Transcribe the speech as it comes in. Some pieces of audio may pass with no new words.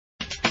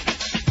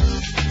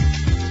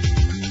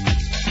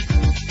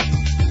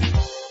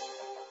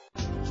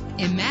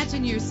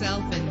Imagine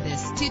yourself in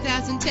this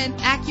 2010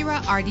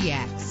 Acura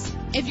RDX.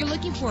 If you're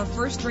looking for a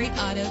first-rate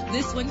auto,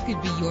 this one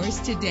could be yours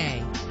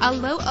today. A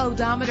low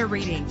odometer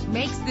reading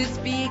makes this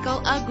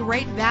vehicle a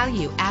great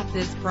value at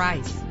this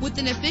price. With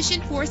an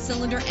efficient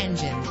 4-cylinder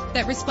engine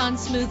that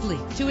responds smoothly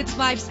to its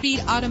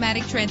 5-speed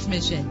automatic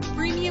transmission,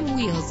 premium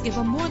wheels give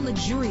a more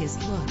luxurious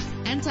look.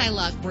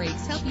 Anti-lock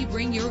brakes help you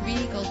bring your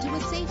vehicle to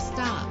a safe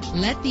stop.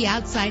 Let the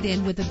outside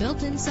in with a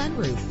built-in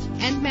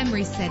sunroof, and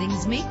memory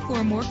settings make for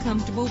a more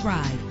comfortable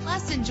ride.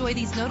 Plus, enjoy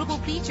these notable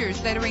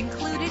features that are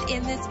included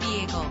in this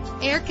vehicle: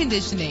 air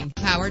conditioning,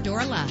 power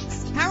door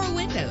locks, power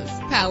windows,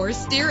 power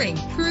steering,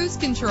 cruise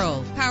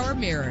control, power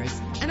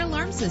mirrors, an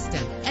alarm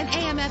system, an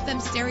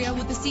AM/FM stereo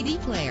with a CD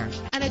player,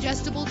 an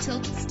adjustable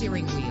tilt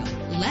steering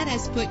wheel. Let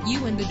us put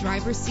you in the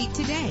driver's seat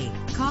today.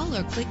 Call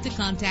or click to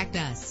contact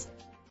us.